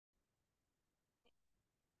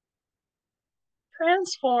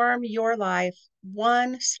Transform your life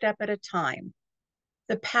one step at a time.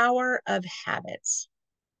 The power of habits.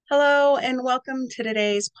 Hello, and welcome to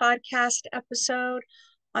today's podcast episode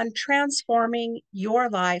on transforming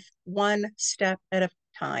your life one step at a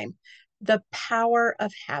time. The power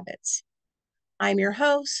of habits. I'm your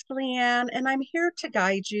host, Leann, and I'm here to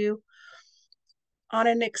guide you on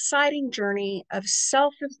an exciting journey of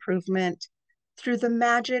self improvement through the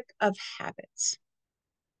magic of habits.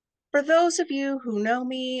 For those of you who know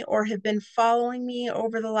me or have been following me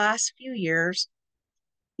over the last few years,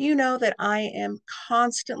 you know that I am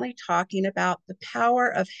constantly talking about the power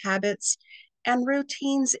of habits and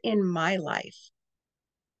routines in my life.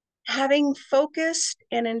 Having focused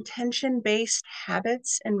and intention-based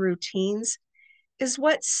habits and routines is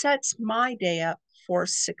what sets my day up for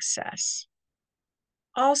success.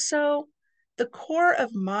 Also, the core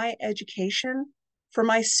of my education for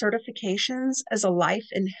my certifications as a life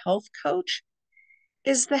and health coach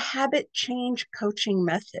is the habit change coaching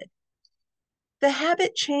method. The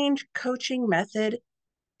habit change coaching method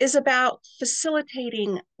is about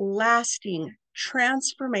facilitating lasting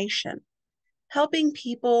transformation, helping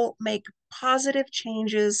people make positive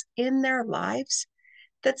changes in their lives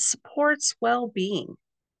that supports well-being.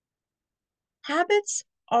 Habits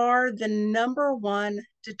are the number one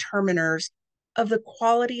determiners of the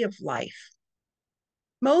quality of life.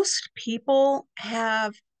 Most people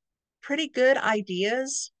have pretty good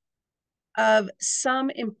ideas of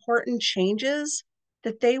some important changes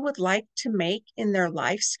that they would like to make in their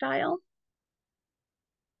lifestyle.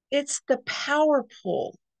 It's the power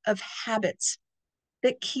pull of habits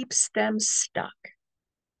that keeps them stuck.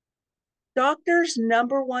 Doctors'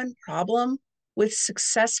 number one problem with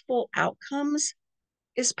successful outcomes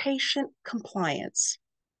is patient compliance.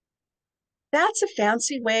 That's a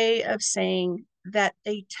fancy way of saying that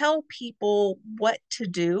they tell people what to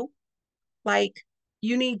do, like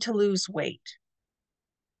you need to lose weight.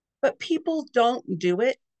 But people don't do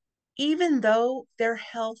it, even though their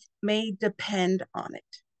health may depend on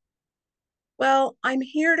it. Well, I'm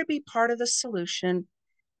here to be part of the solution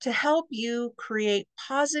to help you create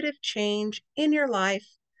positive change in your life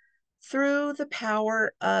through the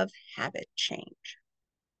power of habit change.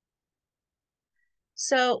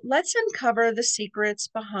 So let's uncover the secrets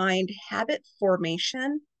behind habit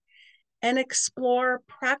formation and explore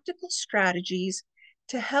practical strategies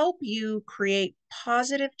to help you create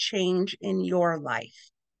positive change in your life.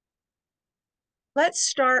 Let's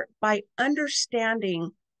start by understanding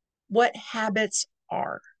what habits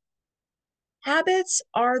are. Habits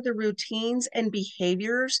are the routines and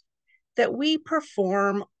behaviors that we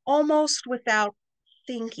perform almost without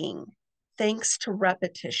thinking, thanks to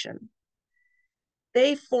repetition.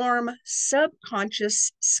 They form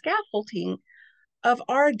subconscious scaffolding of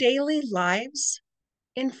our daily lives,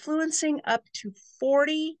 influencing up to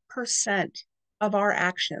 40% of our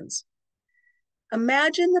actions.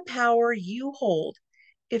 Imagine the power you hold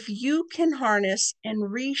if you can harness and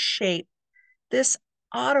reshape this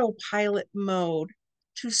autopilot mode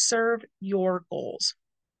to serve your goals.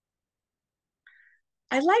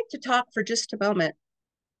 I'd like to talk for just a moment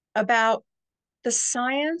about the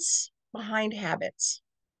science behind habits.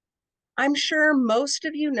 I'm sure most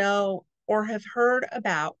of you know or have heard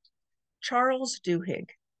about Charles Duhigg.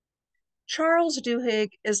 Charles Duhigg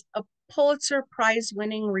is a Pulitzer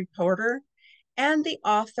Prize-winning reporter and the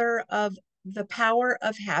author of The Power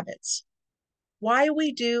of Habits: Why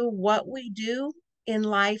We Do What We Do in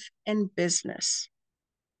Life and Business,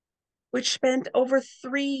 which spent over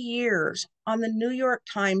 3 years on the New York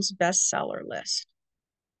Times bestseller list.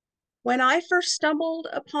 When I first stumbled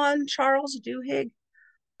upon Charles Duhigg,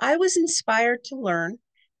 I was inspired to learn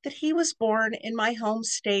that he was born in my home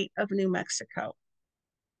state of New Mexico.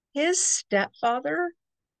 His stepfather,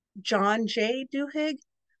 John J. Duhigg,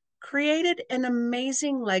 created an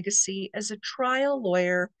amazing legacy as a trial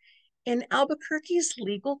lawyer in Albuquerque's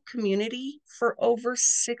legal community for over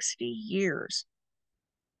 60 years.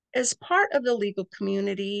 As part of the legal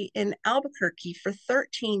community in Albuquerque for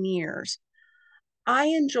 13 years, I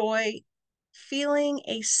enjoy feeling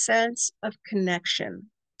a sense of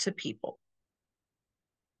connection to people.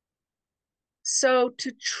 So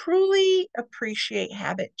to truly appreciate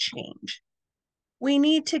habit change, we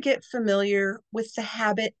need to get familiar with the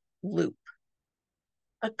habit loop,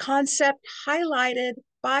 a concept highlighted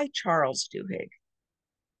by Charles Duhigg.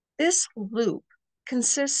 This loop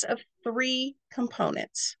consists of 3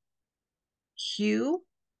 components: cue,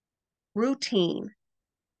 routine,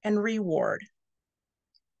 and reward.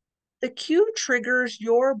 The cue triggers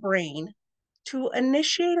your brain to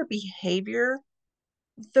initiate a behavior.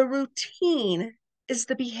 The routine is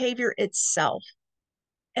the behavior itself,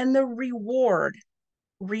 and the reward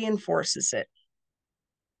reinforces it.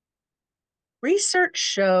 Research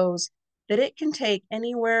shows that it can take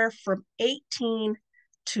anywhere from 18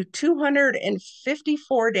 to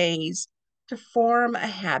 254 days to form a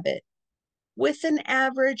habit, with an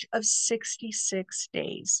average of 66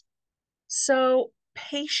 days. So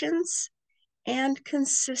patience and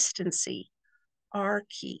consistency are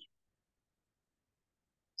key.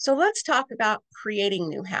 So let's talk about creating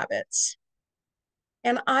new habits.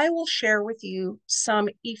 And I will share with you some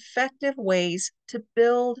effective ways to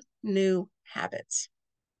build new habits.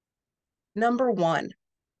 Number one,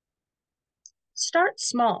 start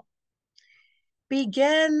small.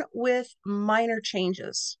 Begin with minor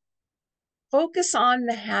changes. Focus on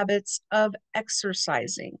the habits of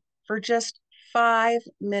exercising for just 5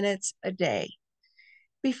 minutes a day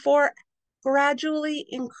before gradually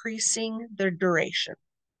increasing their duration.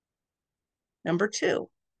 Number two,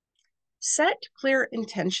 set clear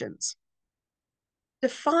intentions.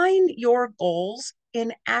 Define your goals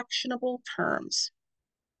in actionable terms.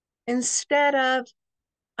 Instead of,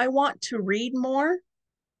 I want to read more,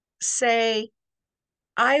 say,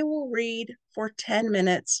 I will read for 10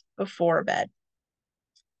 minutes before bed.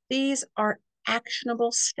 These are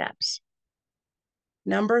actionable steps.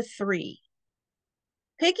 Number three,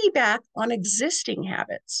 piggyback on existing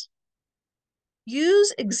habits.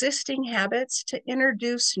 Use existing habits to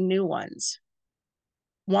introduce new ones.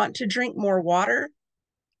 Want to drink more water?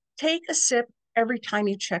 Take a sip every time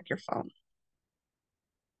you check your phone.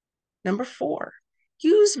 Number four,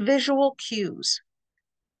 use visual cues.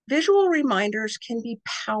 Visual reminders can be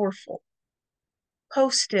powerful.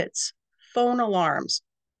 Post-its, phone alarms,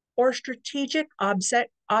 or strategic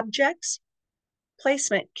objects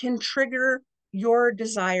placement can trigger your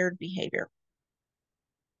desired behavior.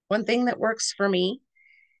 One thing that works for me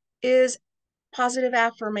is positive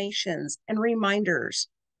affirmations and reminders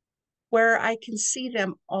where I can see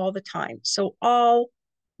them all the time. So I'll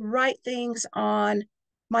write things on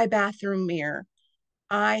my bathroom mirror.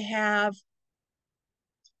 I have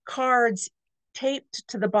cards taped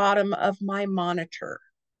to the bottom of my monitor.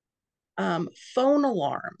 Phone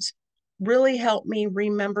alarms really help me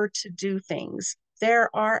remember to do things. There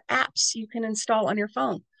are apps you can install on your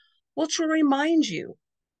phone, which will remind you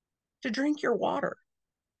to drink your water.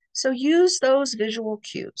 So use those visual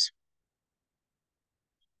cues.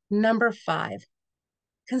 Number five,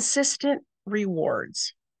 consistent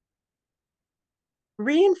rewards.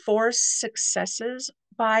 Reinforce successes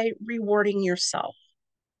by rewarding yourself,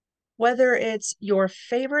 whether it's your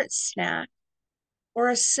favorite snack or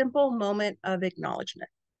a simple moment of acknowledgement.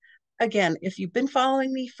 Again, if you've been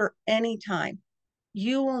following me for any time,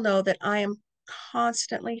 you will know that I am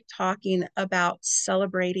constantly talking about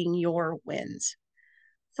celebrating your wins.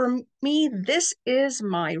 For me, this is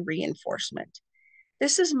my reinforcement.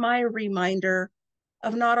 This is my reminder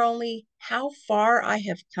of not only how far I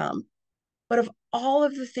have come, but of all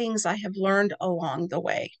of the things I have learned along the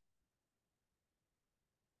way.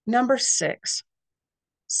 Number six,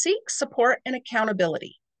 seek support and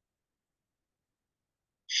accountability.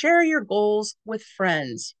 Share your goals with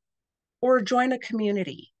friends or join a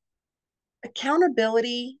community.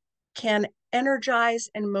 Accountability can energize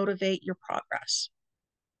and motivate your progress.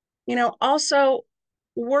 Also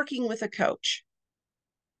working with a coach.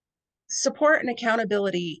 Support and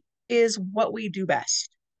accountability is what we do best.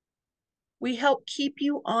 We help keep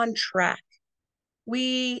you on track.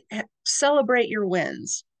 We celebrate your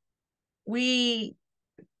wins. We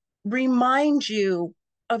remind you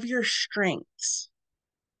of your strengths.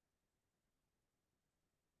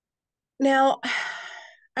 Now,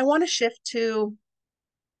 I want to shift to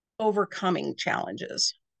overcoming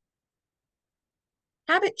challenges.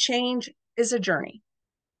 Habit change is a journey.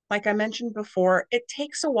 Like I mentioned before, it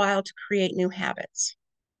takes a while to create new habits.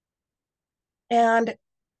 And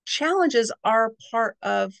challenges are part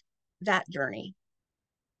of that journey.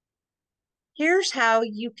 Here's how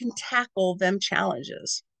you can tackle them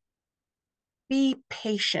challenges. Be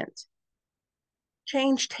patient.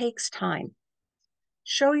 Change takes time.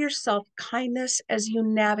 Show yourself kindness as you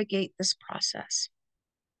navigate this process.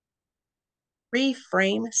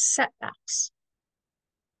 Reframe setbacks.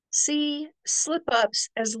 See slip-ups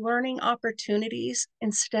as learning opportunities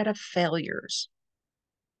instead of failures.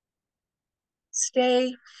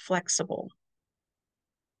 Stay flexible.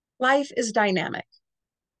 Life is dynamic.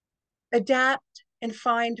 Adapt and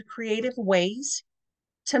find creative ways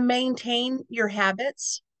to maintain your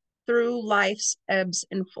habits through life's ebbs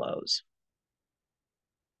and flows.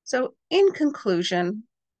 So, in conclusion,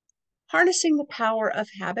 harnessing the power of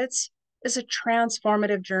habits is a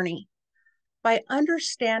transformative journey. By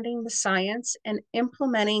understanding the science and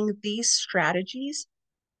implementing these strategies,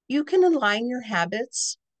 you can align your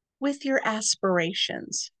habits with your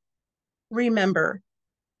aspirations. Remember,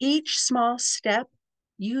 each small step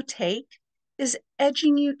you take is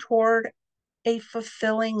edging you toward a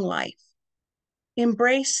fulfilling life.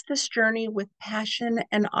 Embrace this journey with passion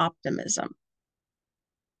and optimism.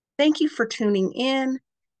 Thank you for tuning in.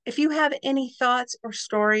 If you have any thoughts or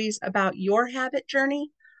stories about your habit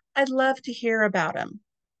journey, I'd love to hear about them.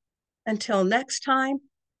 Until next time,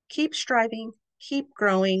 keep striving, keep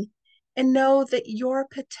growing, and know that your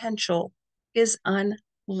potential is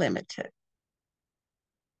unlimited.